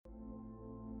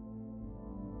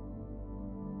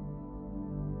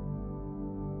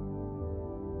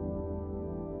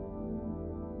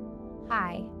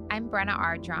Hi, I'm Brenna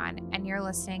Ardron, and you're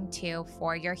listening to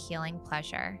For Your Healing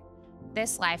Pleasure.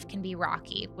 This life can be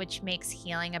rocky, which makes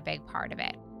healing a big part of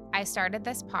it. I started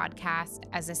this podcast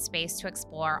as a space to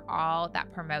explore all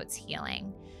that promotes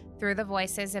healing. Through the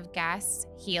voices of guests,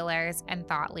 healers, and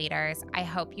thought leaders, I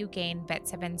hope you gain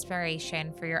bits of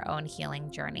inspiration for your own healing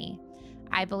journey.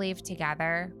 I believe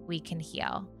together we can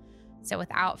heal. So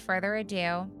without further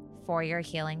ado, For Your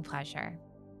Healing Pleasure.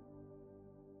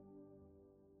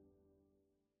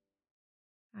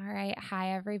 All right.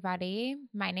 Hi, everybody.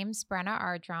 My name's Brenna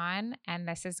Ardron, and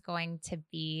this is going to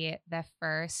be the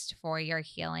first For Your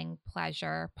Healing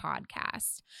Pleasure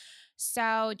podcast.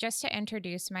 So, just to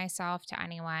introduce myself to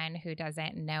anyone who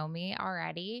doesn't know me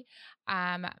already,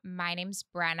 my name's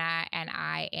Brenna, and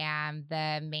I am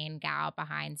the main gal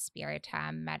behind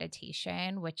Spiritum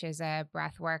Meditation, which is a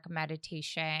breathwork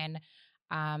meditation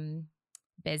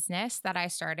business that I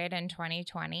started in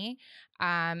 2020.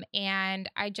 And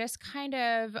I just kind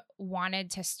of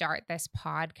wanted to start this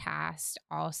podcast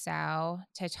also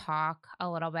to talk a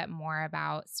little bit more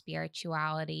about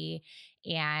spirituality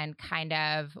and kind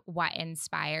of what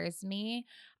inspires me.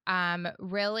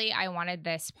 Really, I wanted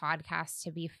this podcast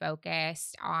to be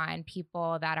focused on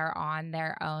people that are on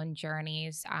their own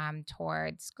journeys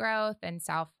towards growth and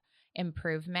self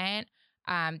improvement,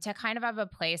 to kind of have a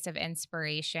place of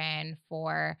inspiration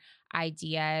for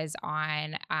ideas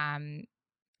on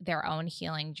their own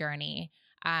healing journey.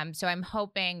 So I'm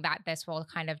hoping that this will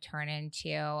kind of turn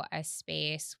into a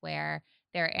space where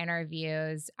there are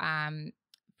interviews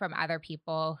from other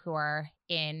people who are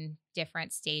in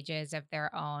different stages of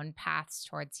their own paths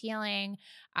towards healing,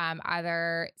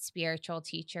 other spiritual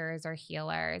teachers or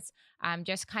healers,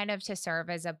 just kind of to serve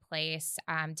as a place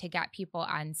to get people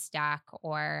unstuck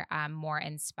or more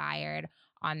inspired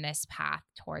on this path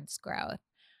towards growth.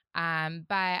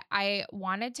 But I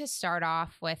wanted to start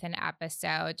off with an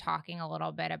episode talking a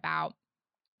little bit about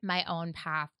my own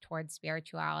path towards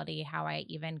spirituality, how I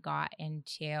even got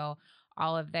into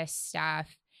all of this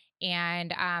stuff,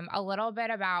 and a little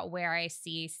bit about where I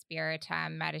see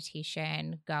Spiritum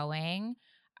meditation going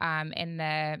in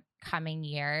the coming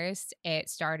years. It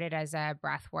started as a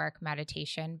breathwork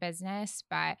meditation business,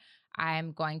 but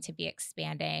I'm going to be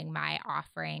expanding my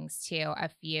offerings to a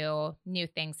few new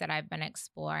things that I've been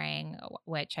exploring,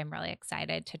 which I'm really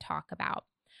excited to talk about.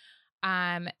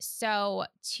 So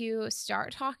to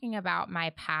start talking about my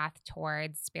path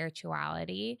towards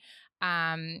spirituality,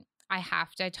 I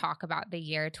have to talk about the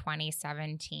year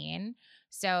 2017.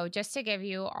 So just to give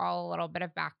you all a little bit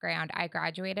of background, I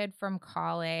graduated from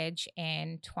college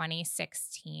in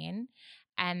 2016.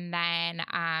 And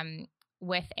then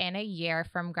within a year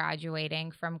from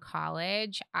graduating from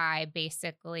college, I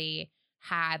basically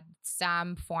had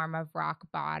some form of rock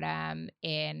bottom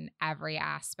in every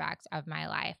aspect of my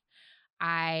life.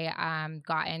 I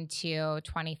got into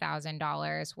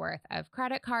 $20,000 worth of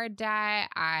credit card debt.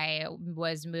 I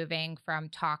was moving from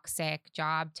toxic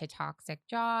job to toxic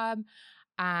job.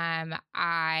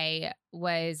 I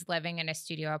was living in a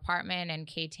studio apartment in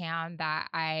K-Town that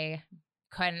I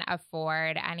couldn't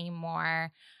afford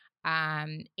anymore.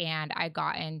 And I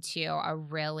got into a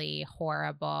really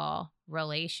horrible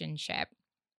relationship.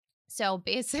 So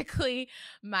basically,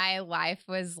 my life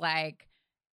was like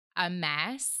a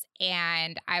mess,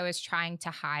 and I was trying to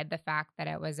hide the fact that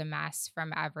it was a mess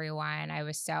from everyone. I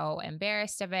was so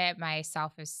embarrassed of it. My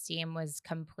self-esteem was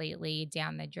completely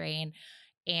down the drain.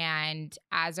 And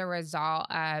as a result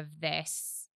of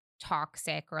this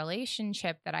toxic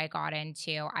relationship that I got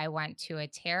into, I went to a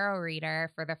tarot reader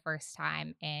for the first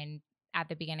time in at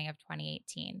the beginning of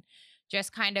 2018,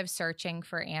 just kind of searching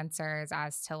for answers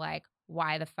as to like,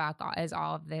 why the fuck is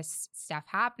all of this stuff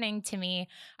happening to me?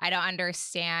 I don't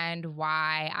understand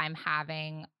why I'm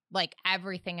having, like,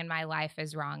 everything in my life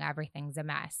is wrong. Everything's a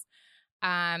mess.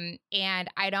 And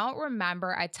I don't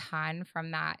remember a ton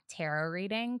from that tarot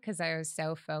reading because I was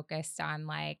so focused on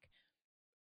like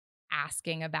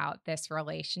asking about this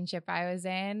relationship I was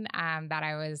in, that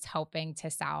I was hoping to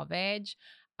salvage.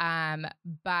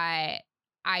 But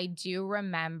I do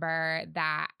remember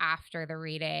that after the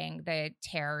reading, the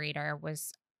tarot reader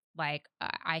was like,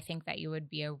 I think that you would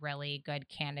be a really good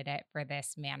candidate for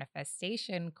this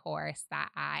manifestation course that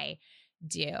I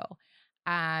do.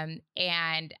 And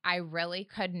I really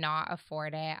could not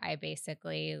afford it. I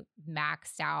basically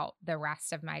maxed out the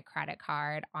rest of my credit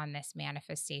card on this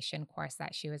manifestation course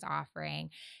that she was offering.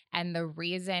 And the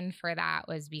reason for that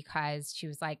was because she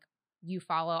was like, you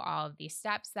follow all of these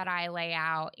steps that I lay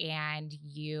out, and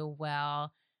you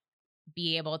will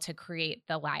be able to create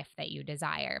the life that you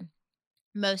desire.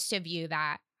 Most of you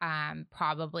that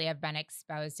probably have been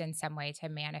exposed in some way to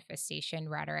manifestation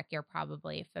rhetoric. You're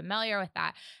probably familiar with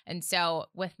that. And so,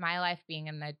 with my life being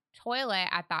in the toilet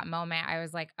at that moment, I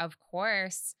was like, of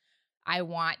course, I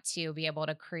want to be able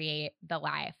to create the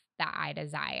life that I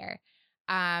desire.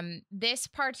 This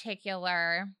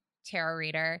particular tarot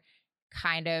reader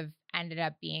kind of ended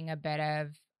up being a bit of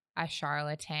a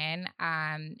charlatan.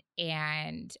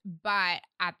 But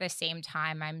at the same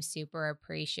time, I'm super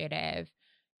appreciative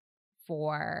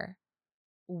for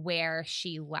where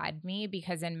she led me,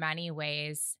 because in many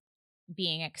ways,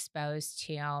 being exposed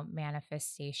to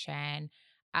manifestation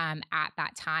at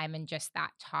that time and just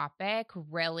that topic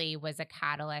really was a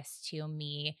catalyst to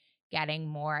me getting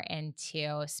more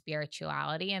into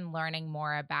spirituality and learning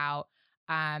more about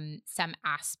some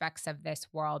aspects of this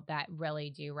world that really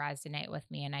do resonate with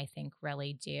me and I think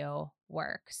really do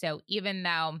work. So even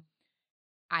though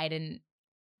I didn't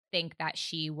think that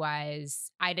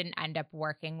I didn't end up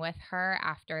working with her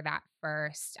after that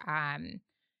first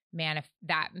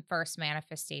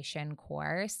manifestation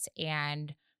course,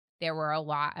 and there were a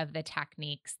lot of the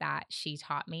techniques that she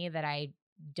taught me that I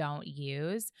don't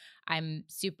use. I'm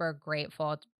super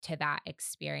grateful to that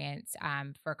experience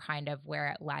for kind of where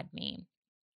it led me.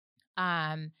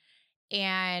 Um,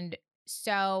 and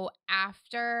so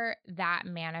after that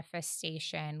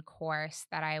manifestation course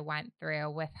that I went through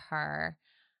with her,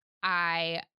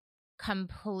 I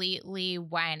completely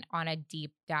went on a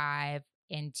deep dive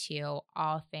into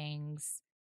all things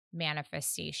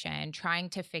manifestation, trying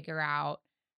to figure out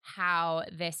how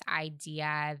this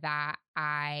idea that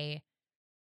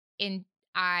in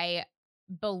I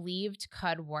believed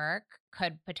could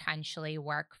potentially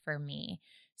work for me.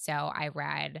 So I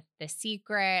read The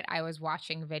Secret, I was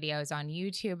watching videos on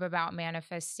YouTube about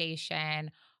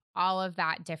manifestation, all of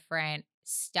that different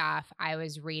stuff. I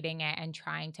was reading it and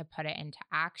trying to put it into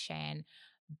action.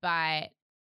 But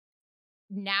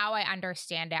now I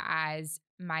understand it as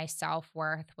my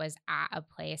self-worth was at a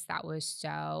place that was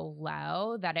so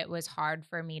low that it was hard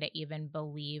for me to even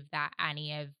believe that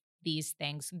any of these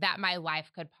things, that my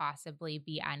life could possibly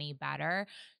be any better.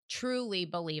 Truly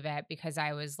believe it, because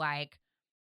I was like,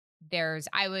 there's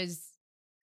I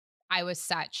was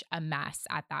such a mess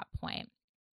at that point.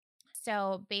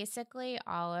 So basically,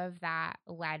 all of that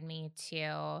led me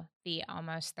to the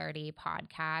Almost 30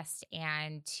 podcast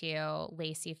and to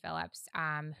Lacey Phillips,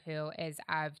 who is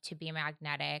of To Be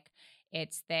Magnetic.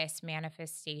 It's this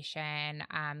manifestation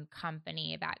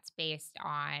company that's based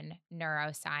on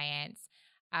neuroscience.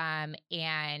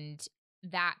 And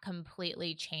that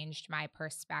completely changed my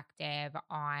perspective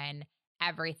on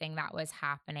everything that was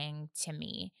happening to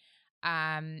me.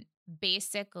 Um,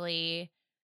 Basically,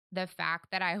 the fact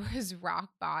that I was rock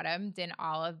bottomed in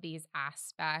all of these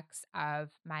aspects of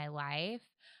my life,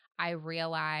 I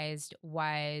realized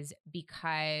was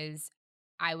because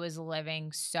I was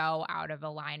living so out of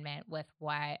alignment with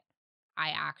what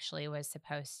I actually was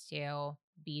supposed to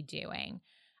be doing.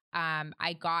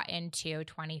 I got into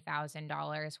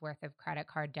 $20,000 worth of credit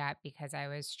card debt because I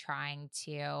was trying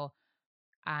to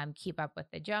keep up with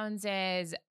the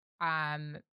Joneses,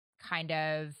 um, kind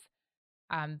of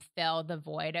fill the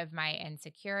void of my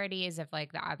insecurities of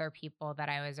like the other people that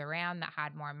I was around that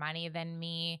had more money than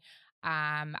me.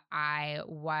 I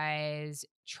was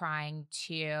trying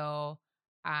to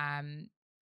um,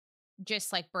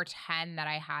 just like pretend that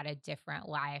I had a different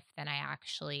life than I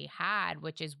actually had,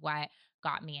 which is what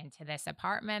got me into this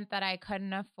apartment that I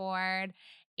couldn't afford.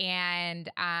 And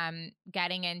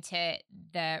getting into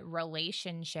the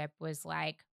relationship was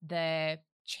like the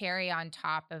cherry on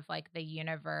top of like the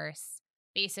universe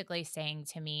basically saying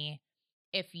to me,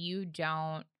 if you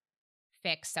don't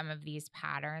fix some of these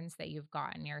patterns that you've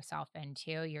gotten yourself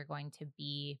into, you're going to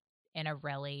be in a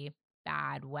really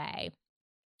bad way.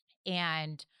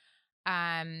 And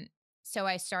um, so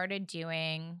I started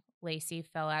doing Lacey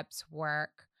Phillips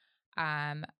work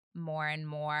um, more and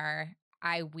more.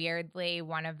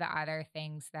 One of the other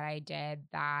things that I did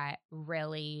that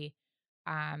really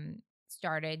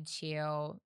started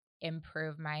to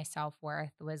improve my self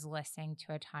worth was listening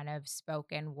to a ton of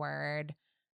spoken word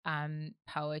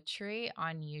poetry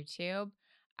on YouTube.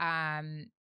 Um,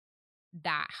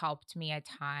 that helped me a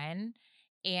ton.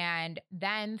 And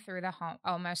then through the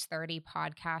Almost 30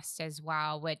 podcast as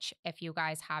well, which if you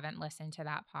guys haven't listened to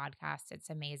that podcast, it's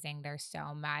amazing. There's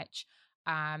so much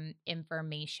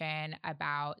information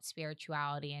about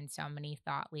spirituality and so many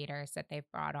thought leaders that they've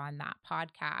brought on that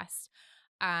podcast.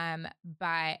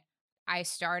 But I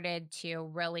started to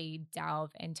really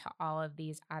delve into all of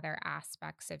these other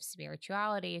aspects of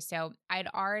spirituality. So I'd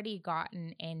already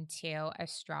gotten into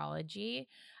astrology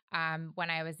when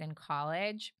I was in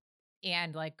college.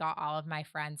 and like got all of my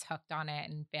friends hooked on it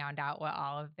and found out what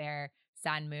all of their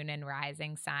sun, moon, and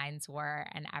rising signs were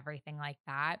and everything like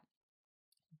that.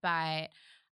 But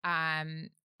um,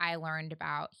 I learned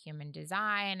about human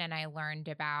design and I learned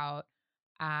about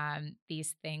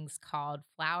these things called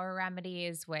flower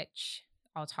remedies, which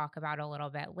I'll talk about a little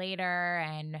bit later,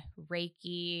 and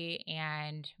Reiki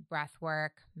and breath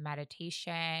work,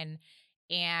 meditation,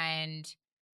 and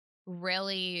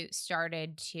really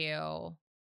started to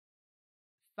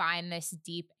find this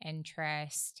deep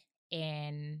interest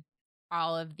in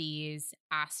all of these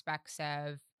aspects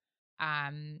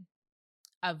um,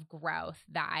 of growth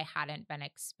that I hadn't been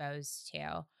exposed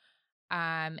to.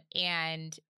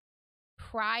 And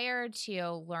prior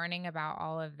to learning about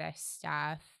all of this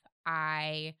stuff,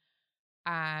 I,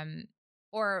 um,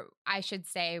 or I should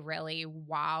say, really,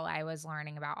 while I was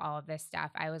learning about all of this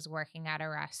stuff, I was working at a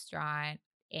restaurant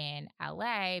in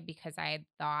LA because I had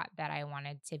thought that I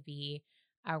wanted to be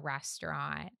a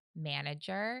restaurant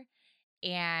manager.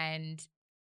 And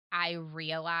I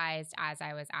realized as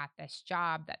I was at this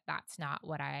job that that's not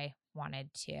what I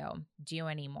wanted to do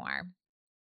anymore.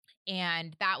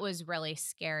 And that was really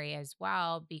scary as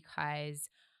well because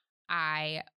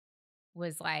I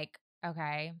was like,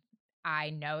 okay,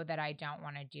 I know that I don't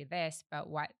want to do this, but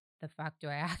what the fuck do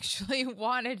I actually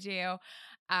want to do?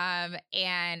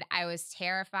 And I was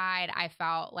terrified. I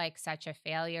felt like such a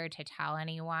failure to tell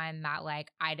anyone that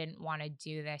like I didn't want to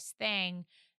do this thing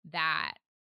that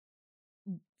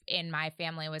in my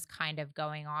family was kind of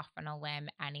going off on a limb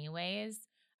anyways.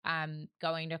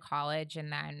 Going to college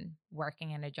and then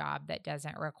working in a job that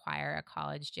doesn't require a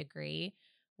college degree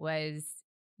was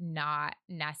not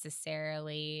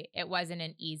necessarily, it wasn't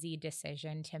an easy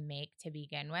decision to make to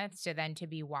begin with. So then to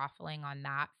be waffling on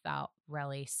that felt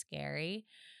really scary.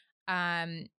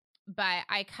 Um, but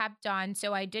I kept on.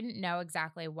 So I didn't know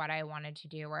exactly what I wanted to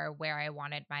do or where I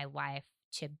wanted my life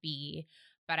to be.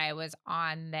 But I was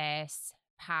on this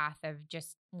path of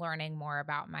just learning more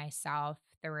about myself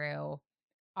through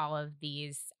all of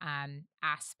these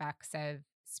aspects of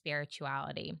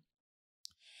spirituality.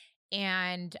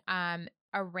 And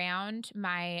around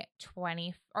my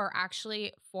 20, or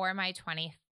actually for my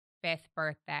 25th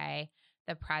birthday,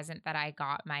 the present that I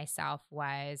got myself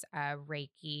was a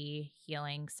Reiki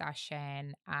healing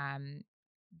session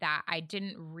that I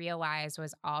didn't realize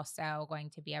was also going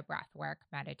to be a breathwork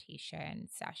meditation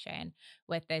session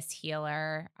with this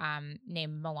healer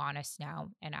named Milana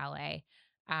Snow in LA.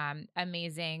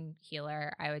 Amazing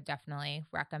healer. I would definitely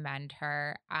recommend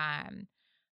her.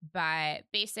 But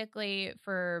basically,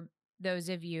 for those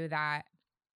of you that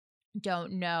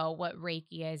don't know what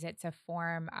Reiki is, it's a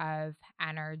form of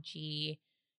energy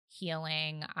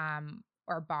healing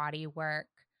or body work.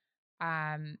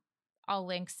 Um, I'll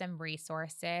link some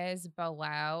resources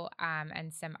below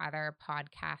and some other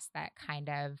podcasts that kind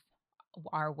of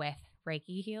are with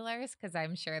Reiki healers because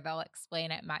I'm sure they'll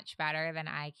explain it much better than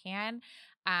I can.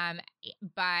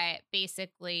 But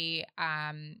basically,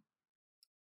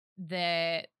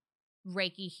 the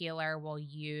Reiki healer will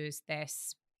use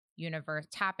this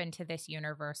tap into this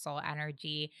universal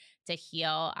energy to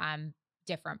heal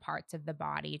different parts of the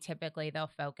body. Typically, they'll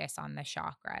focus on the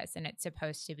chakras, and it's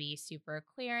supposed to be super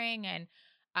clearing and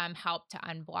help to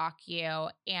unblock you.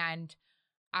 And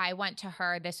I went to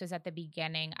her, this was at the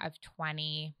beginning of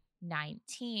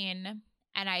 2019,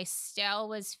 and I still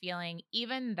was feeling,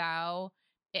 even though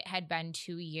it had been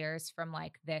 2 years from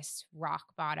like this rock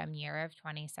bottom year of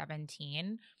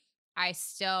 2017, I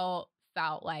still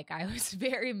felt like I was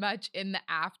very much in the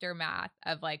aftermath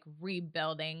of like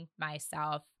rebuilding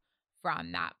myself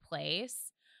from that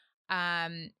place.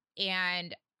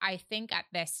 And I think at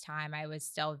this time I was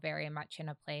still very much in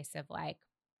a place of like,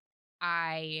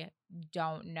 I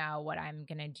don't know what I'm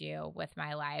going to do with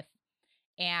my life.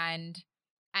 And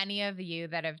any of you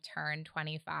that have turned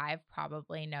 25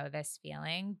 probably know this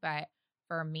feeling. But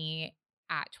for me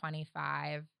at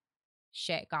 25,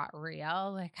 shit got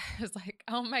real. Like, I was like,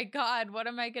 oh my God, what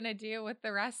am I going to do with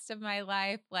the rest of my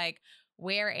life? Like,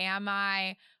 where am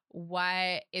I?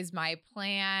 What is my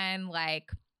plan? Like,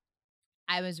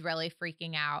 I was really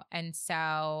freaking out. And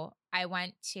so I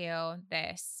went to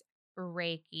this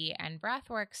Reiki and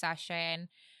breathwork session,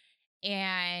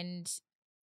 and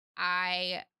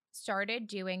I started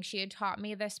doing, she had taught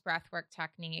me this breathwork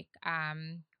technique,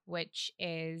 which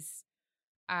is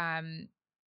um,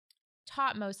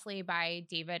 taught mostly by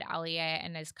David Elliott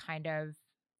and is kind of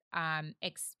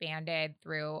expanded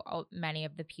through many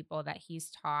of the people that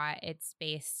he's taught. It's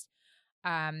based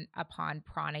upon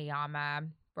pranayama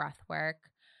breathwork.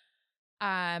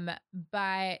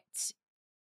 But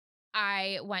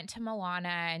I went to Milana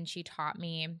and she taught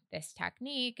me this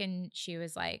technique, and she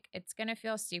was like, it's going to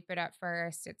feel stupid at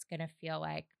first. It's going to feel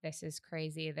like this is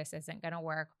crazy. This isn't going to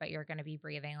work, but you're going to be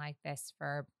breathing like this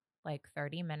for like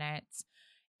 30 minutes.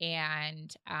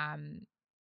 And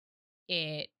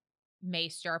it may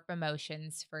stir up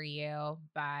emotions for you,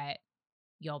 but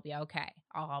you'll be okay.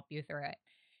 I'll help you through it.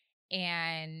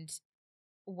 And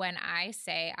when I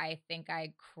say I think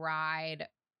I cried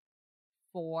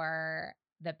for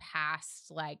the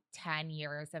past like 10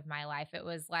 years of my life, it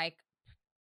was like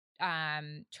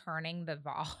turning the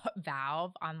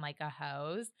valve on like a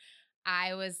hose.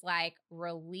 I was like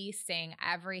releasing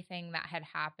everything that had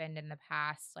happened in the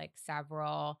past like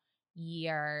several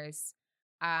years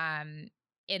um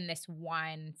in this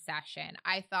one session.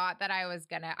 I thought that I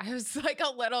was like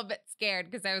a little bit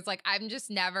scared because I was like, I'm just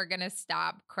never gonna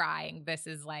stop crying. This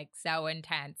is like so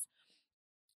intense.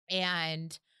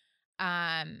 And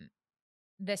um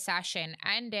the session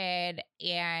ended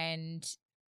and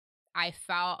I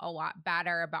felt a lot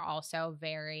better, but also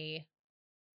very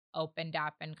opened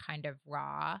up and kind of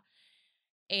raw.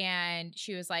 And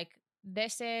she was like,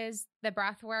 this is the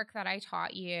breath work that I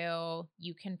taught you.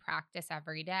 You can practice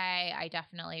every day. I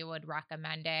definitely would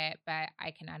recommend it, but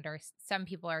I can some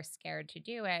people are scared to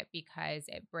do it because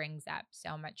it brings up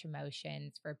so much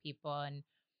emotions for people. And,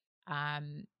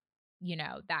 um,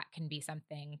 that can be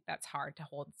something that's hard to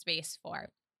hold space for.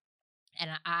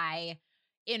 And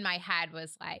in my head,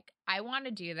 was like, I want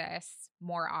to do this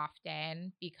more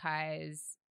often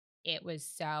because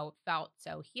felt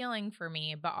so healing for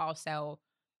me, but also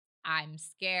I'm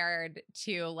scared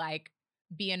to like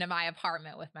be in my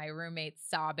apartment with my roommates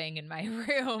sobbing in my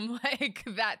room. Like,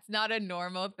 that's not a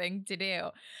normal thing to do.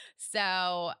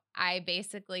 So I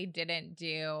basically didn't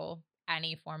do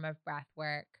any form of breath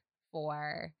work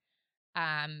for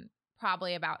um,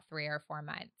 probably about 3 or 4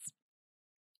 months.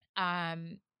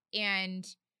 Um, and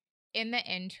in the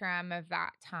interim of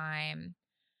that time,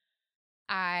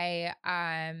 I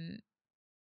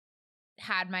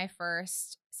had my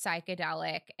first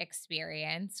psychedelic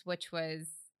experience, which was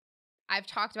I've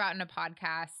talked about in a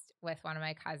podcast with one of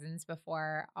my cousins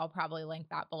before. I'll probably link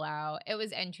that below. It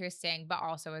was interesting, but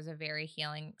also was a very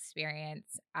healing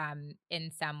experience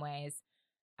in some ways.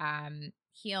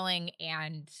 Healing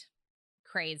and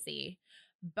crazy.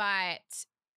 But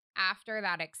after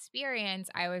that experience,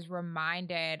 I was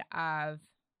reminded of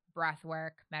breath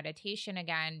work meditation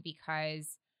again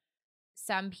because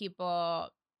some people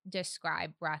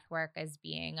describe breath work as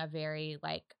being a very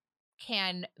like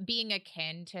being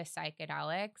akin to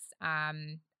psychedelics.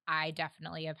 I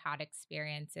definitely have had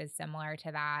experiences similar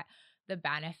to that. The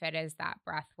benefit is that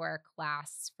breath work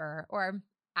lasts for, or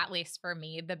at least for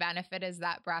me, the benefit is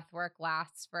that breath work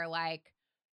lasts for like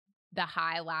the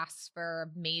high lasts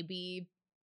for maybe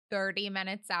 30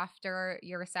 minutes after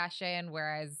your session,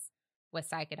 whereas with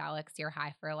psychedelics, you're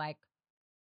high for like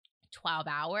 12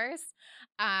 hours.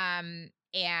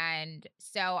 And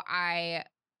so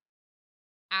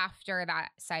after that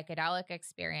psychedelic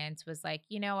experience, was like,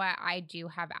 you know what? I do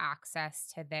have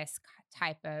access to this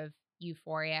type of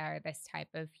euphoria or this type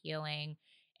of healing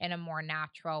in a more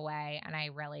natural way. And I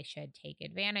really should take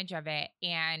advantage of it.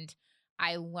 And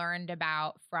I learned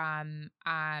about from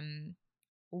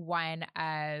one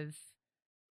of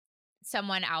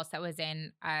someone else that was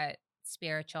in a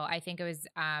spiritual, I think it was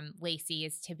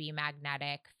Lacey's To Be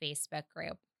Magnetic Facebook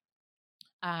group.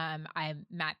 I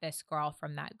met this girl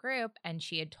from that group, and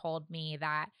she had told me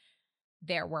that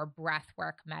there were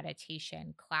breathwork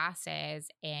meditation classes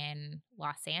in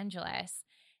Los Angeles.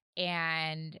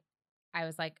 And I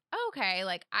was like, okay,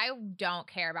 like I don't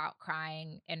care about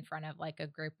crying in front of like a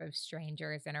group of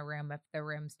strangers in a room if the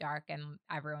room's dark and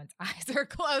everyone's eyes are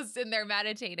closed and they're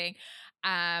meditating.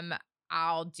 Um,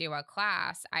 I'll do a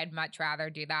class. I'd much rather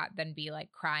do that than be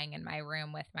like crying in my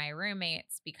room with my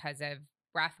roommates because of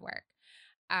breath work.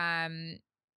 Um,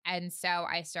 and so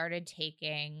I started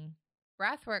taking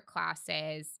breathwork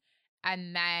classes,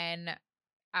 and then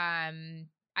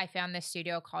I found this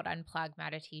studio called Unplug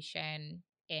Meditation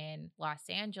in Los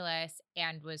Angeles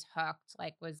and was hooked,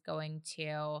 like was going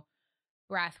to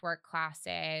breathwork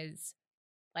classes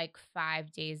like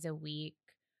 5 days a week.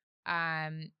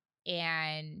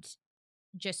 And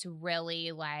just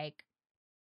really like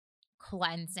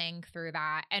cleansing through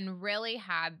that and really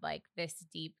had like this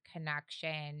deep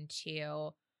connection to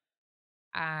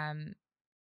um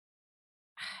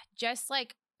just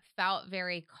like felt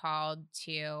very called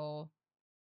to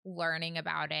learning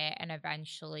about it and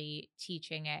eventually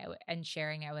teaching it and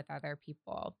sharing it with other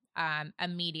people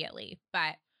immediately.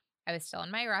 But I was still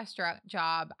in my restaurant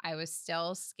job. I was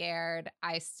still scared.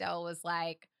 I still was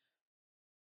like,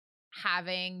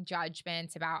 having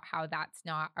judgments about how that's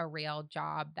not a real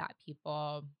job that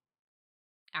people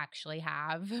actually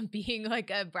have, being like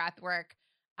a breathwork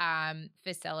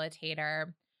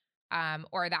facilitator,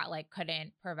 or that like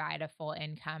couldn't provide a full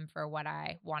income for what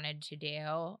I wanted to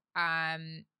do.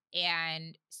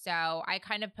 And so I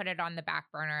kind of put it on the back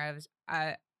burner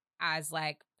as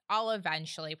like I'll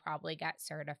eventually probably get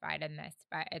certified in this,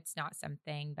 but it's not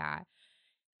something that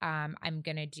I'm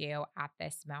gonna do at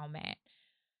this moment.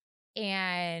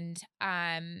 And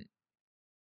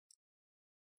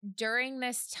during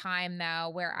this time, though,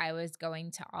 where I was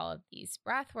going to all of these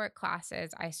breathwork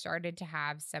classes, I started to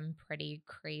have some pretty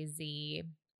crazy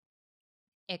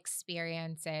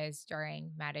experiences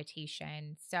during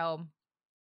meditation. So,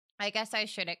 I guess I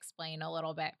should explain a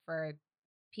little bit for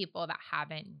people that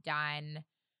haven't done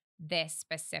this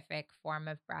specific form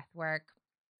of breath work.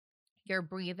 You're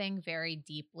breathing very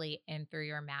deeply in through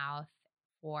your mouth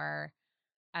for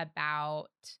about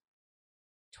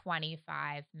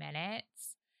 25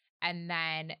 minutes. And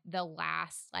then the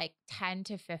last like 10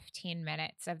 to 15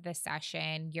 minutes of the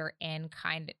session, you're in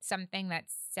kind of something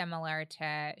that's similar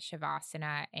to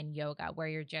Shavasana and yoga, where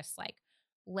you're just like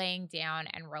laying down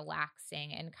and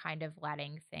relaxing and kind of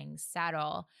letting things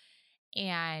settle.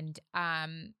 And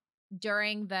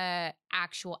during the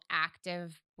actual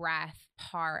active breath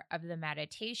part of the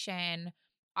meditation,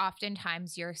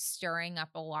 oftentimes you're stirring up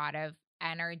a lot of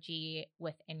energy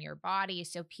within your body.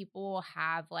 So people will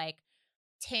have like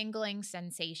tingling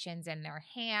sensations in their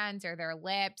hands or their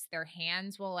lips. Their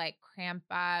hands will like cramp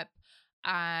up.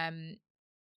 Um,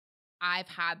 I've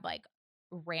had like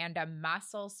random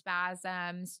muscle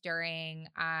spasms during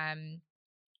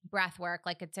breath work.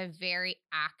 Like it's a very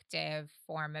active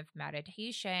form of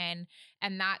meditation.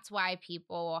 And that's why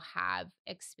people will have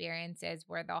experiences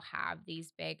where they'll have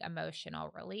these big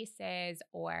emotional releases,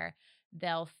 or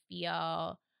they'll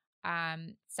feel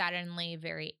suddenly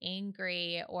very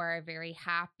angry or very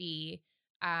happy.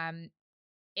 Um,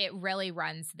 it really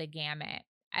runs the gamut.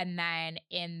 And then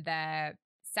in the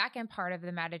second part of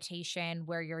the meditation,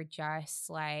 where you're just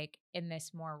like in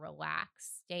this more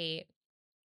relaxed state,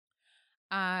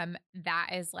 that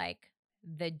is like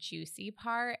the juicy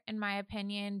part in my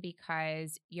opinion,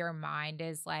 because your mind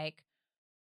is like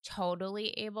totally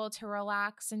able to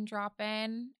relax and drop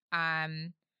in.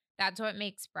 That's what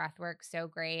makes breath work so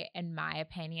great in my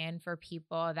opinion for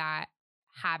people that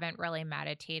haven't really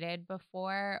meditated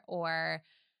before, or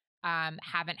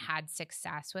haven't had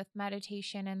success with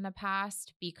meditation in the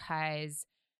past, because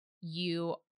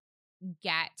you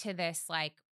get to this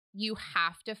like you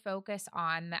have to focus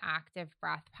on the active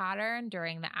breath pattern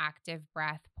during the active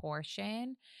breath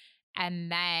portion.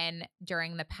 And then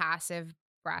during the passive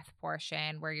breath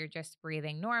portion, where you're just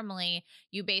breathing normally,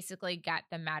 you basically get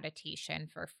the meditation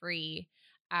for free,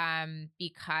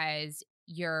 because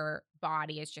your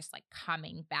body is just like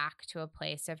coming back to a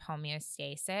place of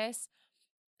homeostasis.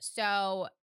 So,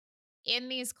 in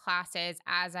these classes,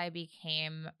 as I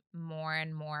became more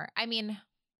and more, I mean,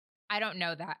 I don't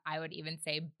know that I would even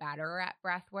say better at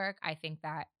breath work. I think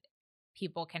that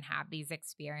people can have these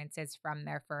experiences from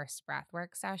their first breath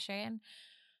work session.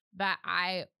 But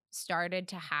I started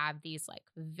to have these like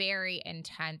very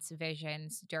intense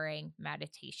visions during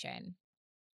meditation.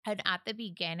 And at the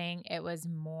beginning, it was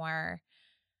more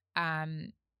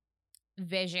um,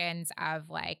 visions of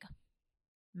like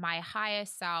my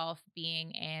highest self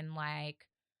being in like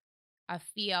a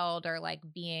field, or like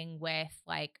being with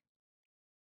like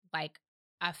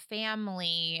a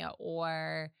family,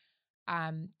 or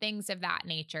things of that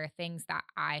nature, things that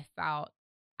I felt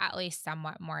at least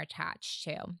somewhat more attached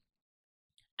to.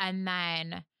 And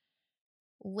then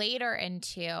later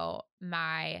into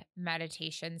my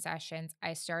meditation sessions,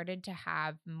 I started to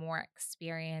have more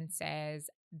experiences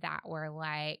that were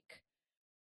like,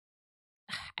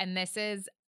 and this is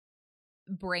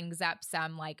brings up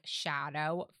some like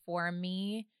shadow for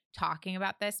me talking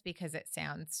about this because it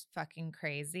sounds fucking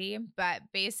crazy. But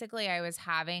basically, I was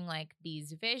having like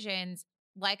these visions,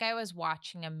 like I was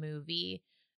watching a movie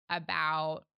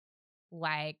about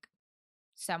like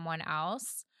someone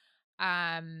else,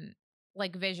 um,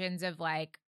 like visions of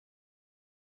like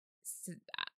s-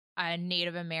 a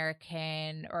Native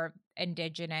American or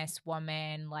indigenous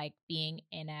woman like being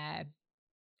in a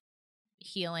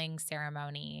healing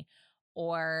ceremony,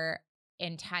 or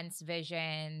intense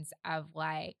visions of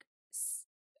like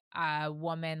a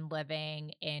woman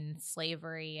living in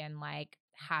slavery and like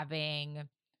having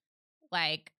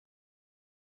like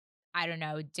I don't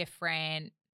know,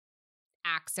 different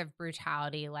acts of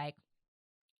brutality like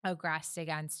aggressed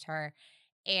against her.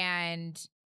 And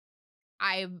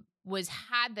I was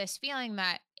had this feeling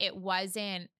that it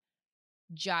wasn't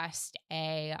just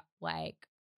a like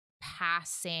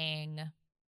passing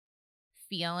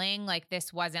feeling. Like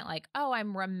this wasn't like, oh,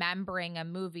 I'm remembering a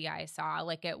movie I saw.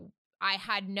 I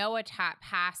had no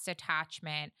past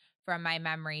attachment from my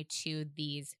memory to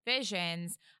these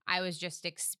visions. I was just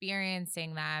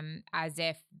experiencing them as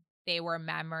if they were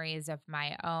memories of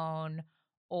my own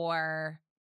or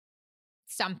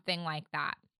something like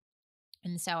that.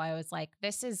 And so I was like,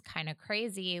 this is kind of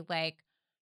crazy. Like,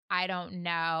 I don't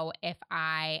know if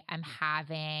I am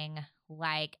having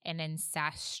like an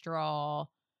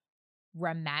ancestral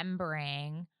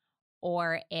remembering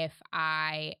or if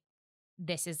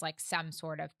this is like some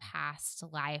sort of past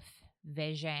life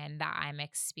vision that I'm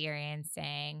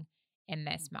experiencing in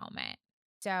this moment.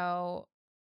 So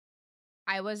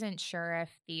I wasn't sure if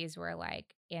these were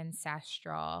like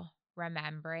ancestral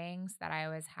rememberings that I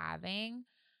was having,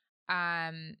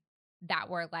 um, that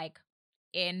were like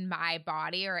in my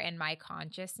body or in my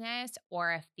consciousness,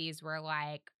 or if these were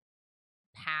like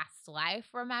past life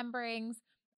rememberings.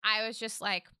 I was just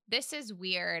like, this is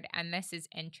weird and this is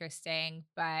interesting,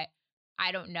 but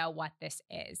I don't know what this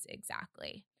is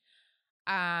exactly.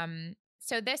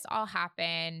 So this all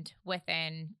happened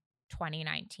within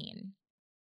 2019.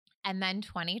 And then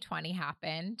 2020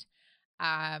 happened,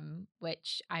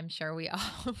 which I'm sure we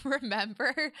all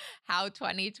remember how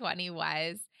 2020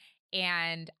 was.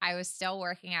 And I was still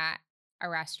working at a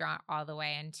restaurant all the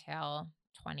way until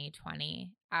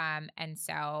 2020. And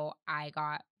so I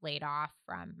got laid off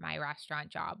from my restaurant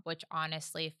job, which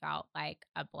honestly felt like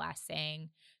a blessing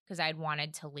because I'd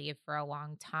wanted to leave for a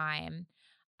long time.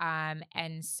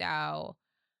 And so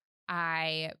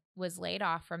I was laid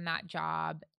off from that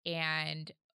job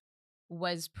and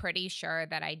was pretty sure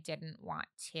that I didn't want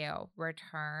to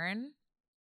return.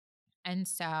 And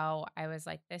so I was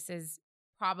like, this is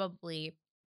probably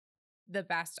the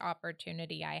best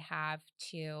opportunity I have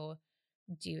to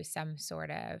do some sort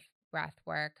of breath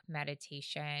work,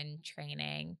 meditation,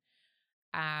 training.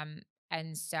 Um,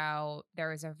 and so there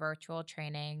was a virtual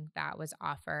training that was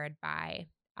offered by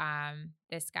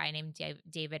this guy named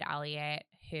David Elliott,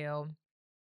 who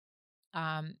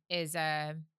is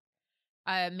a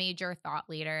major thought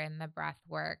leader in the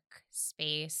breathwork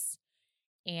space.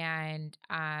 And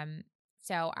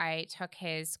so I took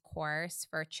his course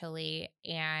virtually,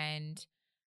 and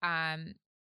um,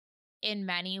 in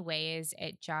many ways,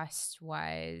 it just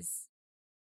was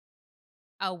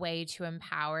a way to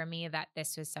empower me that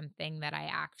this was something that I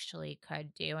actually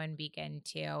could do and begin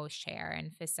to share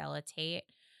and facilitate.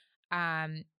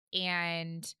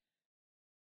 And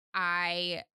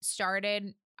I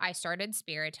started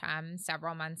Spiritum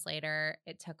several months later.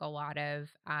 It took a lot of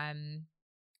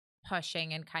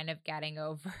pushing and kind of getting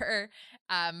over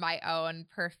my own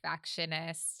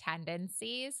perfectionist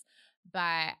tendencies.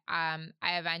 But I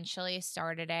eventually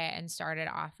started it and started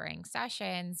offering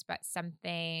sessions, but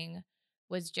something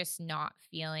was just not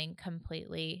feeling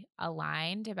completely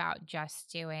aligned about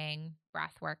just doing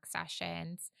breathwork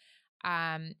sessions.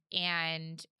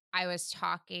 And I was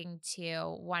talking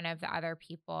to one of the other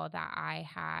people that I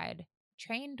had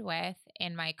trained with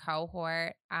in my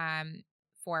cohort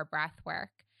for breathwork.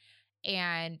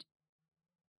 And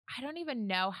I don't even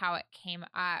know how it came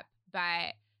up,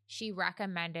 but she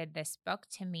recommended this book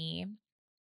to me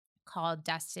called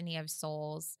Destiny of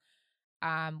Souls,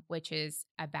 which is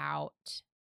about,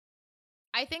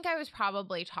 I think I was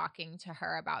probably talking to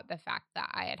her about the fact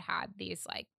that I had had these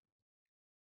like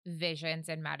visions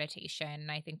and meditation.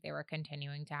 I think they were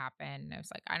continuing to happen. I was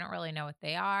like, I don't really know what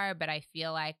they are, but I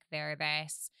feel like they're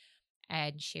this.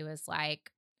 And she was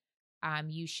like,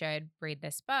 you should read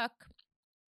this book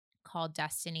called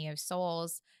Destiny of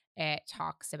Souls. It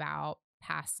talks about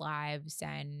past lives,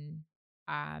 and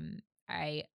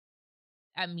I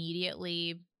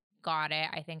immediately got it.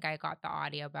 I think I got the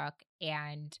audiobook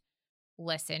and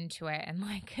listened to it in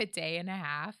like a day and a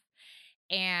half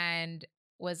and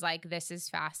was like, this is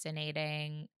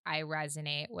fascinating. I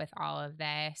resonate with all of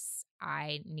this.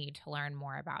 I need to learn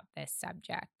more about this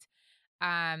subject.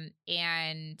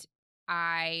 And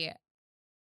I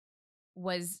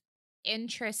was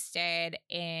interested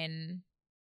in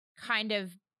kind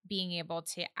of being able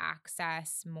to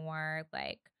access more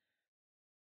like,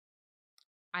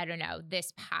 I don't know,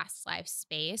 this past life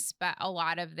space. But a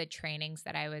lot of the trainings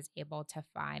that I was able to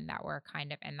find that were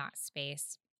kind of in that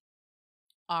space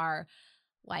are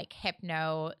like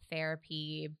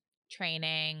hypnotherapy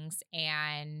trainings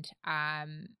and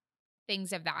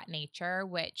things of that nature,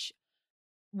 which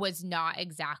was not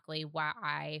exactly what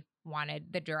I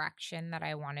wanted, the direction that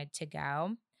I wanted to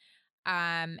go.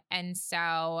 And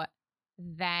so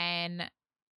then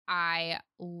I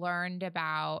learned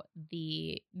about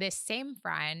this same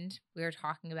friend. We were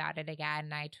talking about it again,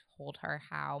 and I told her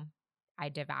how I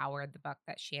devoured the book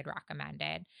that she had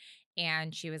recommended.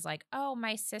 And she was like, "Oh,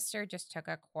 my sister just took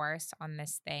a course on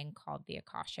this thing called the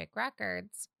Akashic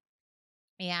Records,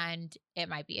 and it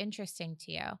might be interesting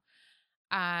to you."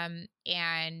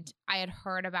 And I had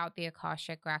heard about the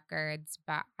Akashic Records,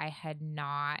 but I had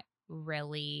not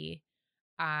really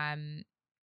um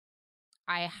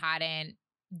I hadn't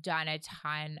done a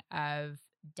ton of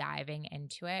diving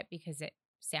into it because it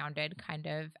sounded kind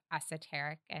of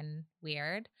esoteric and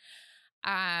weird.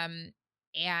 Um,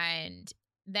 and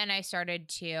then I started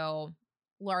to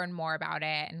learn more about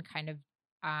it and kind of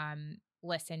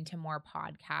listen to more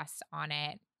podcasts on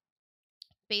it.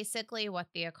 Basically, what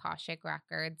the Akashic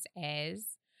Records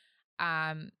is,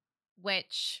 um,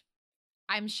 which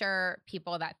I'm sure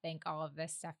people that think all of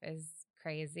this stuff is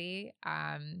crazy.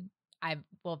 I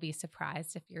will be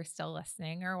surprised if you're still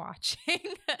listening or watching.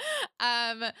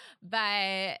 um,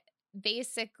 but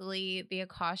basically, the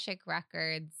Akashic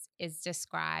Records is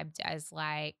described as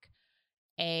like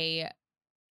a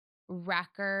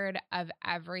record of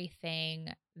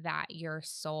everything that your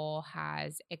soul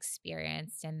has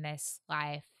experienced in this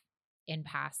life, in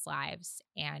past lives,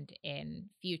 and in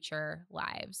future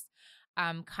lives.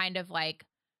 Kind of like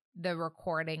the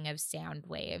recording of sound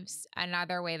waves.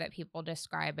 Another way that people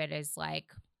describe it is like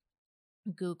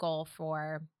Google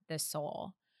for the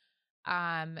soul.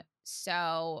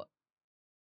 So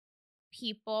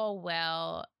people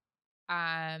will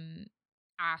um,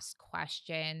 ask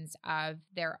questions of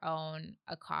their own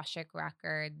Akashic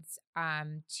records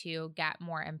to get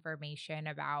more information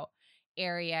about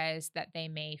areas that they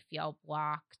may feel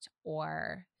blocked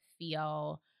or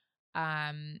feel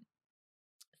um,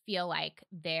 feel like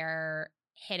they're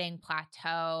hitting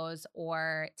plateaus,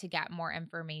 or to get more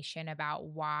information about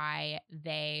why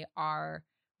they are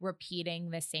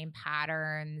repeating the same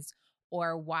patterns,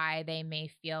 or why they may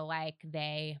feel like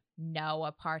they know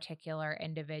a particular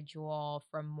individual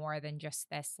from more than just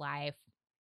this life.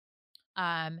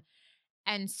 Um,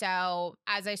 and so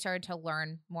as I started to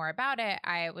learn more about it,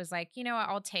 I was like, you know what,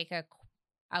 I'll take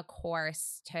a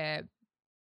course to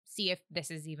see if this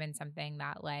is even something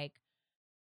that like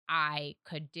I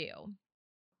could do.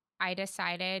 I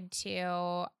decided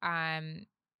to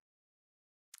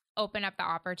open up the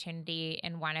opportunity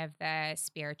in one of the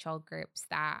spiritual groups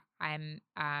that I'm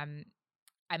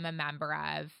a member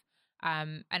of,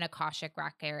 an Akashic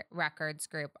Records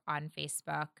group on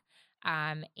Facebook,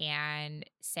 and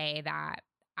say that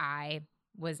I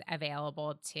was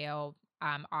available to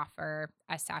offer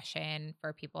a session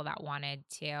for people that wanted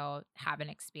to have an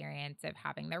experience of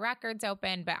having their records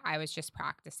open, but I was just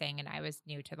practicing and I was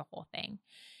new to the whole thing.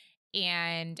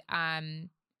 And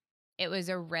it was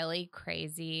a really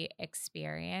crazy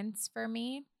experience for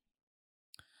me.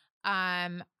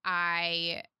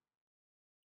 I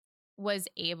was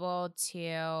able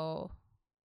to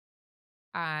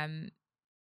um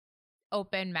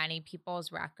open many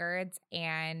people's records,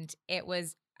 and it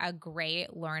was a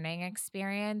great learning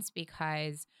experience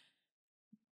because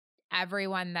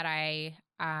everyone that I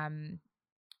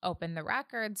opened the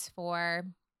records for,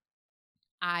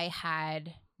 I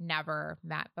had never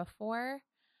met before.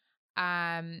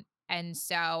 And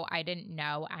so I didn't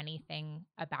know anything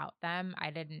about them. I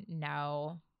didn't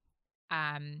know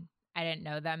them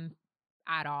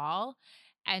at all.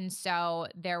 And so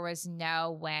there was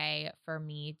no way for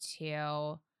me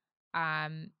to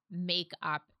make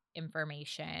up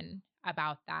information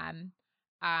about them.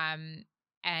 Um,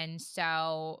 and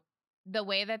so the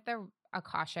way that the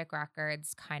Akashic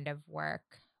records kind of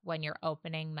work when you're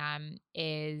opening them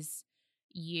is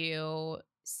you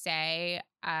say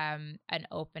an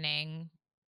opening,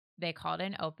 they call it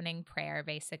an opening prayer,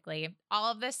 basically. All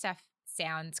of this stuff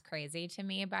sounds crazy to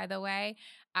me, by the way.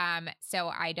 So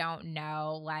I don't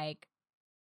know, like,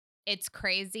 it's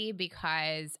crazy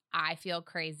because I feel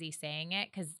crazy saying it.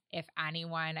 Because if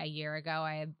anyone a year ago,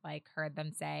 I had like heard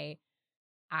them say,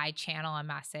 I channel a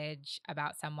message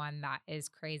about someone that is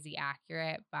crazy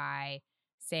accurate by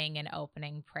saying an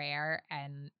opening prayer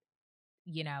and,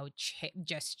 you know,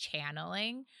 just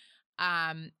channeling.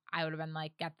 I would have been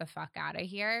like, get the fuck out of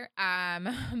here.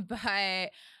 But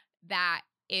that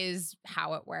is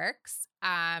how it works.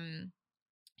 And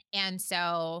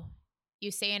so you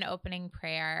say an opening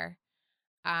prayer,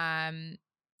 um,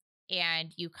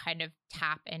 and you kind of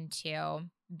tap into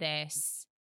this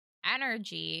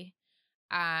energy,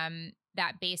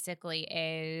 that basically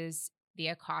is the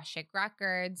Akashic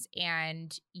records.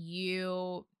 And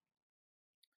you,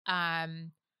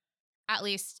 at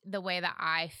least the way that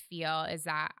I feel is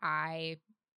that I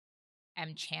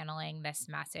am channeling this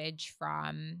message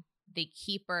from the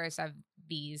keepers of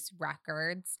these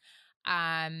records.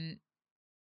 Um,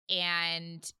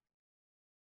 and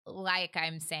like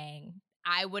I'm saying,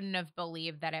 I wouldn't have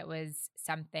believed that it was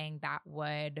something that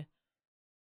would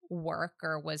work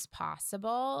or was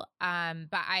possible.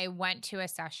 But I went to a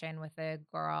session with a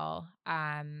girl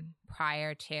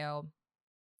prior to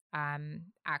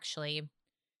actually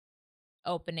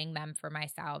opening them for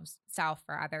myself self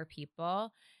for other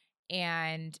people.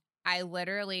 And I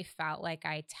literally felt like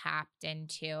I tapped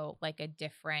into like a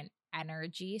different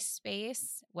energy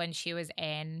space when she was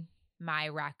in my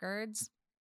records.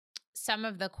 Some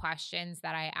of the questions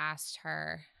that I asked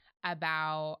her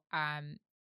about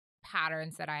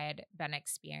patterns that I had been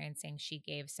experiencing, she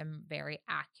gave some very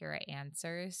accurate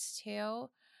answers to.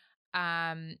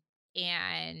 Um,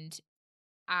 and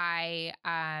I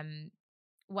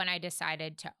when I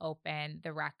decided to open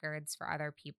the records for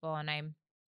other people, and I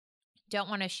don't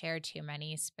want to share too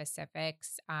many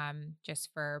specifics, just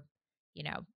for, you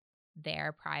know,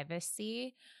 their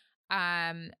privacy.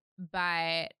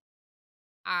 But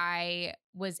I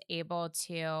was able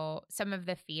to, some of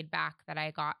the feedback that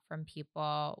I got from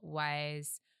people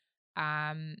was,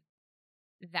 um,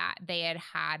 that they had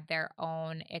had their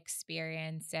own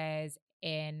experiences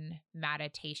in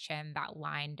meditation that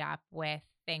lined up with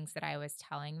things that I was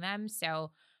telling them.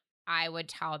 So I would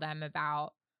tell them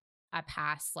about a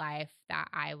past life that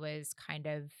I was kind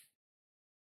of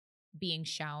being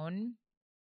shown,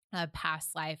 a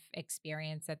past life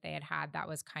experience that they had had that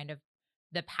was kind of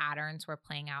the patterns were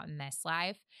playing out in this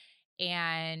life.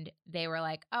 And they were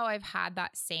like, oh, I've had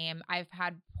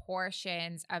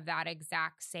portions of that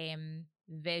exact same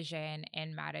vision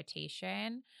in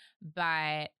meditation,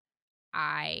 but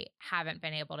I haven't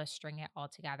been able to string it all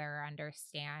together or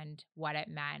understand what it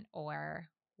meant or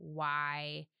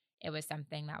why it was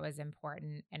something that was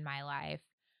important in my life.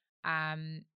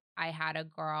 Um, I had a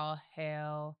girl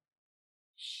who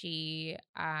she,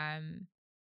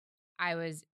 I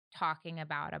was talking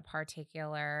about a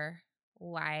particular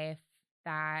life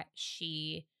that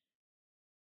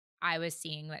I was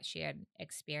seeing that she had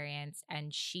experienced,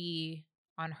 and she,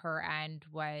 on her end,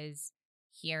 was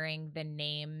hearing the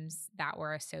names that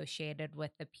were associated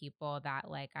with the people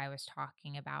that like I was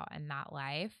talking about in that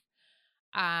life.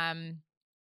 Um,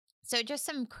 so just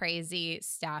some crazy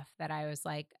stuff that I was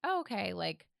like, oh, okay,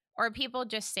 like, or people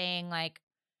just saying like,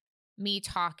 me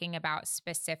talking about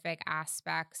specific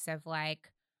aspects of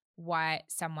like what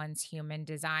someone's human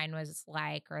design was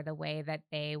like, or the way that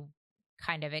they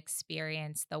kind of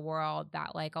experienced the world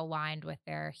that like aligned with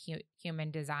their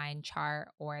human design chart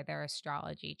or their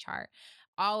astrology chart,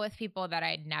 all with people that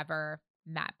I'd never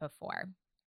met before.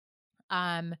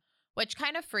 um which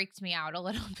kind of freaked me out a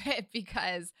little bit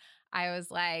because I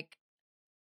was like,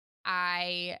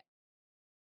 i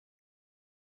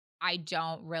I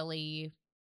don't really,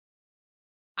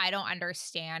 I don't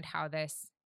understand how this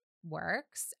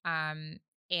works. And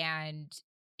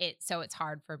it's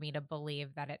hard for me to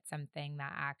believe that it's something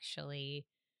that actually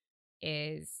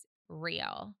is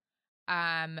real.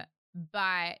 Um,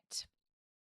 but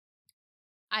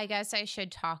I guess I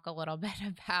should talk a little bit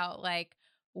about like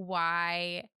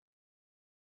why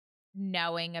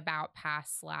knowing about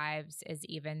past lives is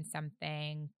even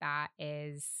something that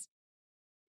is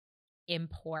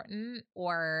important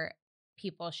or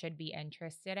people should be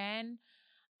interested in.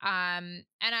 And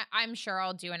I'm sure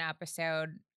I'll do an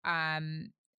episode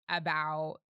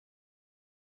about,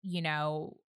 you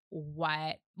know,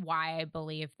 why I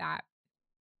believe that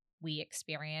we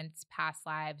experience past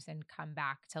lives and come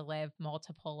back to live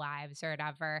multiple lives or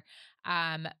whatever.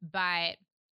 But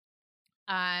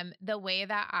the way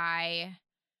that I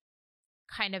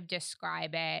kind of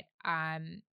describe it,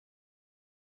 I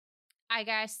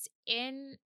guess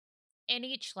in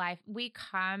each life we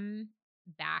come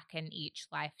back in each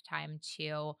lifetime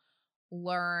to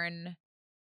learn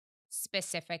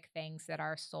specific things that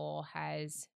our soul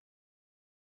has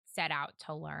set out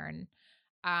to learn.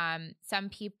 Some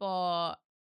people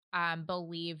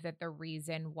believe that the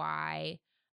reason why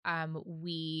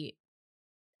we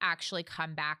actually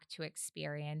come back to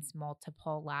experience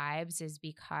multiple lives is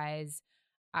because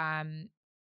um,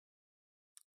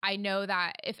 I know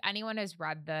that if anyone has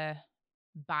read the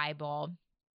Bible,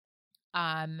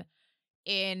 um,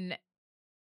 in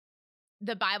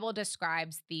the Bible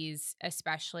describes these,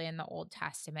 especially in the Old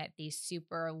Testament, these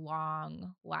super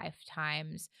long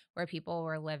lifetimes where people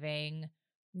were living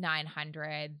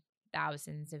 900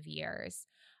 thousands of years.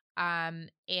 And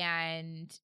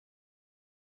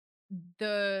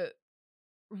the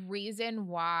reason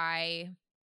why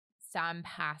some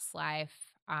past life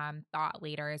thought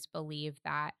leaders believe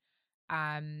that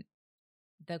um,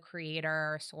 the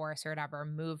creator or source or whatever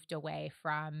moved away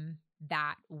from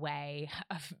that way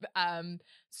of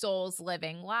souls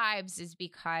living lives is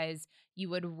because you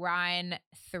would run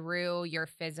through your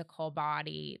physical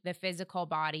body. The physical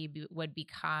body would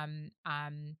become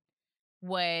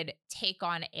would take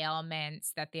on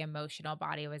ailments that the emotional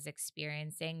body was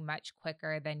experiencing much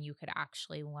quicker than you could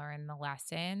actually learn the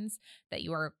lessons that you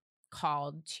were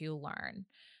called to learn.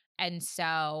 And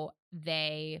so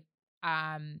they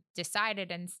decided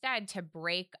instead to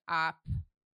break up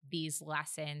these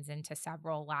lessons into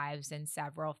several lives and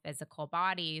several physical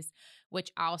bodies,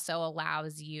 which also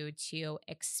allows you to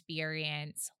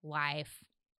experience life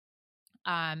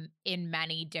in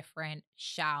many different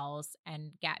shells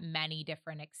and get many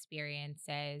different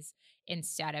experiences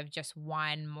instead of just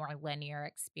one more linear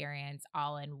experience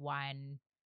all in one,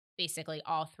 basically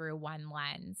all through one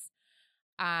lens.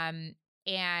 Um,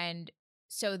 and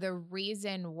so the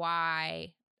reason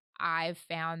why I've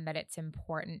found that it's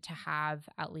important to have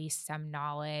at least some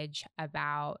knowledge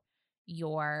about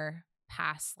your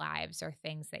past lives or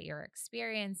things that you're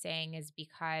experiencing is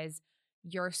because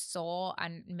your soul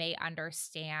may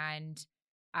understand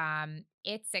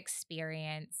its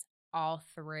experience all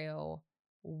through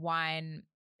one,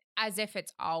 as if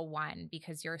it's all one,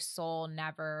 because your soul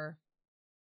never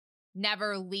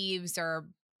leaves, or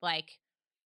like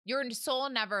your soul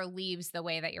never leaves the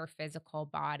way that your physical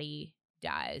body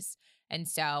does. And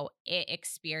so it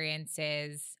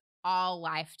experiences all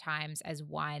lifetimes as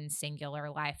one singular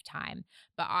lifetime.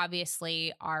 But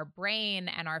obviously, our brain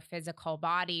and our physical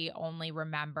body only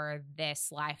remember this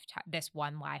lifetime, this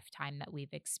one lifetime that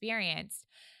we've experienced.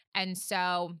 And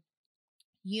so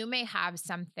you may have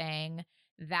something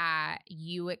that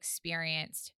you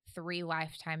experienced 3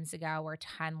 lifetimes ago or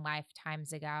 10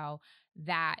 lifetimes ago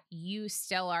that you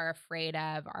still are afraid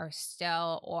of, are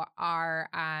still, or are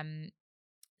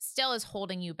still is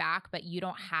holding you back, but you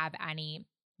don't have any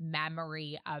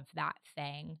memory of that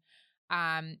thing.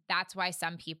 That's why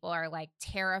some people are like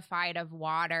terrified of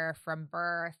water from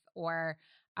birth, or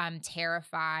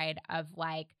terrified of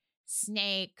like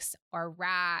snakes or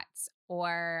rats,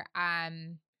 or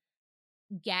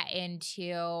get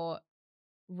into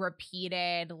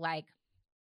repeated like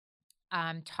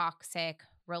toxic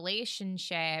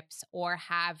relationships, or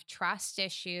have trust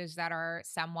issues that are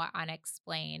somewhat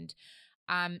unexplained.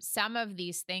 Some of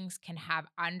these things can have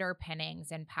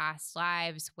underpinnings in past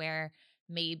lives where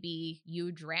maybe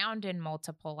you drowned in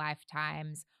multiple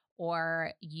lifetimes,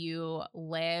 or you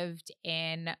lived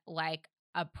in like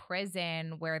a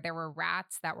prison where there were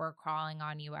rats that were crawling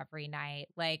on you every night.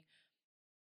 Like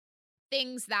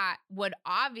things that would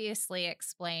obviously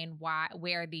explain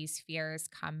where these fears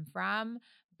come from,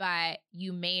 but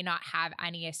you may not have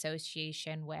any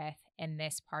association with in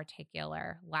this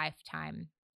particular lifetime.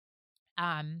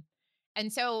 Um,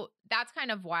 and so that's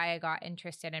kind of why I got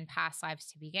interested in past lives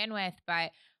to begin with,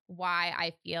 but why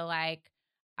I feel like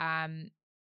um,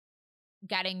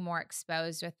 getting more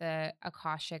exposed with the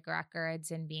Akashic records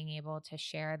and being able to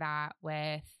share that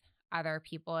with other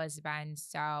people has been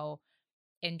so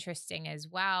interesting as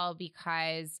well,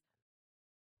 because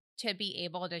to be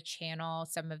able to channel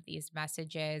some of these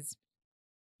messages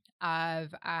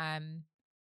of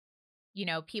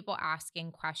people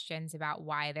asking questions about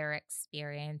why they're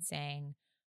experiencing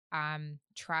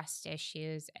trust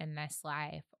issues in this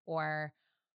life, or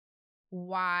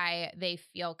why they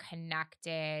feel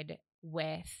connected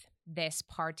with this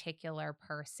particular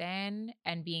person,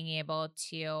 and being able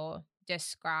to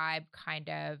describe kind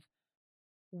of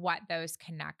what those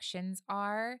connections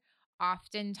are.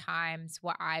 Oftentimes,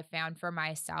 what I found for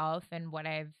myself and what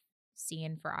I've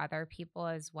seen for other people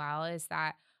as well is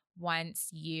that once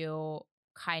you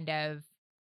kind of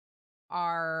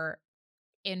are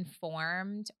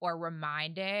informed or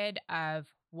reminded of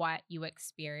what you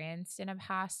experienced in a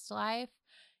past life,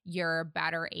 you're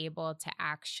better able to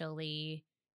actually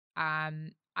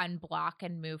unblock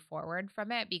and move forward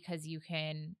from it, because you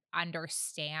can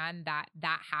understand that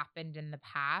that happened in the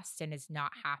past and is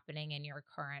not happening in your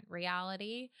current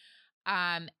reality.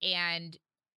 And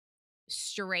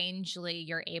strangely,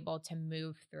 you're able to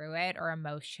move through it, or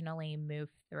emotionally move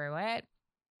through it.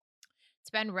 It's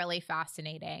been really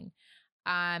fascinating.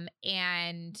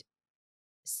 And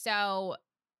so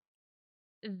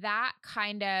that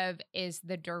kind of is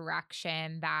the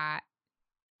direction that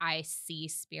I see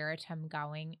Spiritum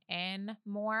going in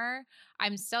more.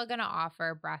 I'm still going to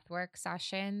offer breathwork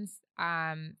sessions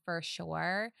for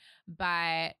sure,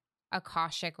 but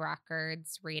Akashic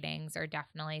records readings are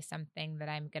definitely something that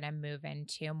I'm going to move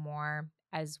into more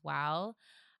as well.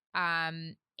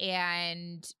 And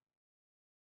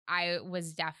I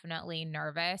was definitely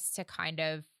nervous to kind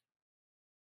of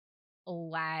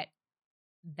let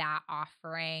that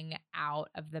offering out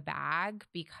of the bag,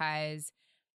 because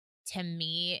to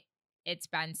me, it's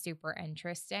been super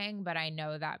interesting, but I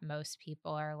know that most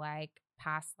people are like,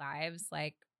 past lives,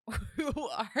 like, who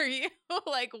are you?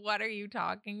 Like, what are you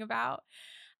talking about?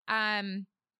 Um,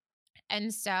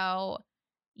 and so,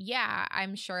 yeah,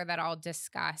 I'm sure that I'll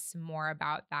discuss more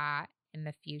about that in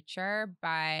the future,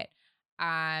 but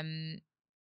um,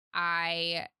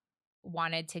 I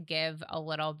wanted to give a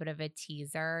little bit of a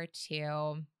teaser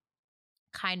to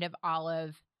kind of all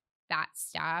of that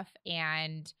stuff,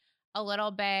 and a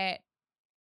little bit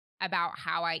about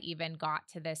how I even got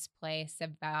to this place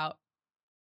about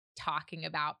talking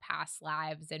about past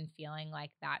lives and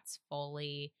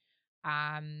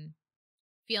um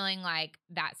feeling like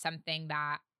that's something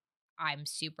that I'm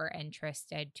super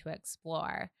interested to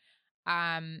explore.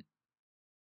 Um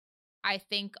I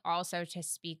think also, to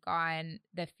speak on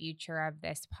the future of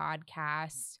this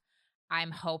podcast, I'm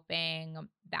hoping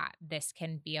that this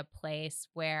can be a place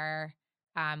where,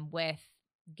 with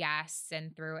guests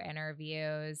and through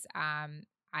interviews, I'm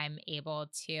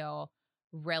able to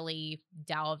really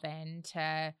delve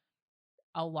into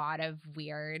a lot of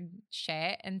weird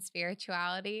shit and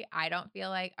spirituality. I don't feel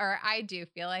like, or I do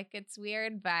feel like it's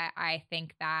weird, but I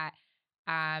think that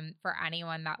for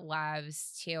anyone that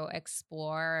loves to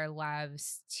explore,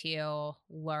 loves to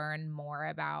learn more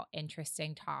about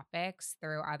interesting topics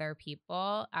through other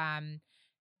people, I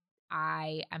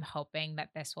am hoping that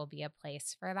this will be a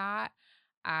place for that.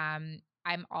 I'm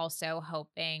also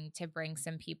hoping to bring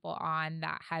some people on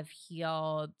that have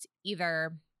healed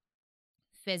either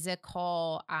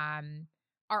physical,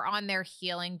 are on their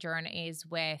healing journeys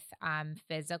with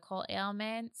physical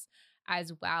ailments,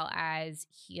 as well as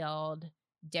healed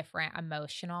different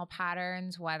emotional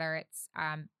patterns, whether it's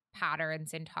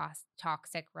patterns in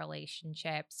toxic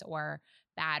relationships or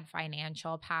bad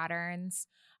financial patterns.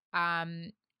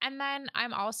 Um, and then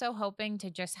I'm also hoping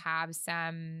to just have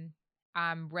some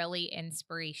really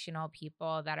inspirational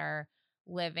people that are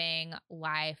living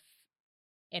life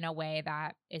in a way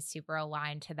that is super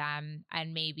aligned to them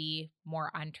and maybe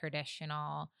more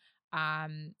untraditional,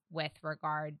 with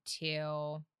regard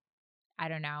to, I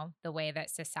don't know, the way that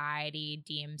society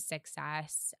deems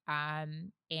success,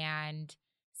 and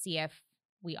see if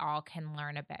we all can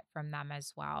learn a bit from them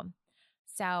as well.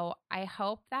 So I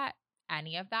hope that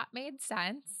any of that made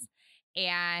sense.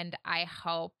 And I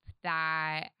hope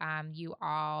that you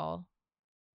all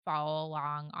follow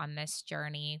along on this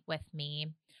journey with me.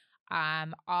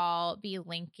 I'll be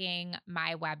linking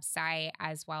my website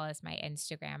as well as my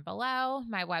Instagram below.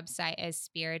 My website is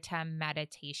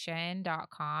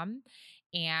spiritummeditation.com,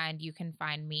 and you can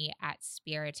find me at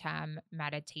Spiritum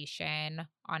Meditation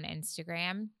on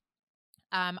Instagram.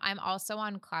 I'm also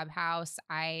on Clubhouse.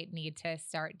 I need to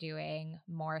start doing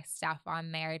more stuff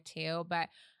on there too, but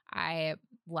I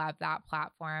love that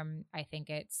platform. I think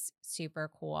it's super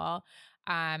cool.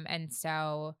 And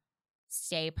so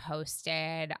stay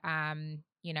posted, on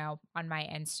my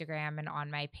Instagram and on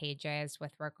my pages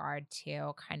with regard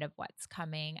to kind of what's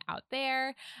coming out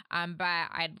there. But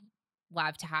I'd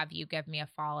love to have you give me a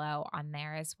follow on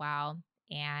there as well.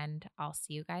 And I'll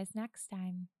see you guys next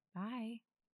time. Bye.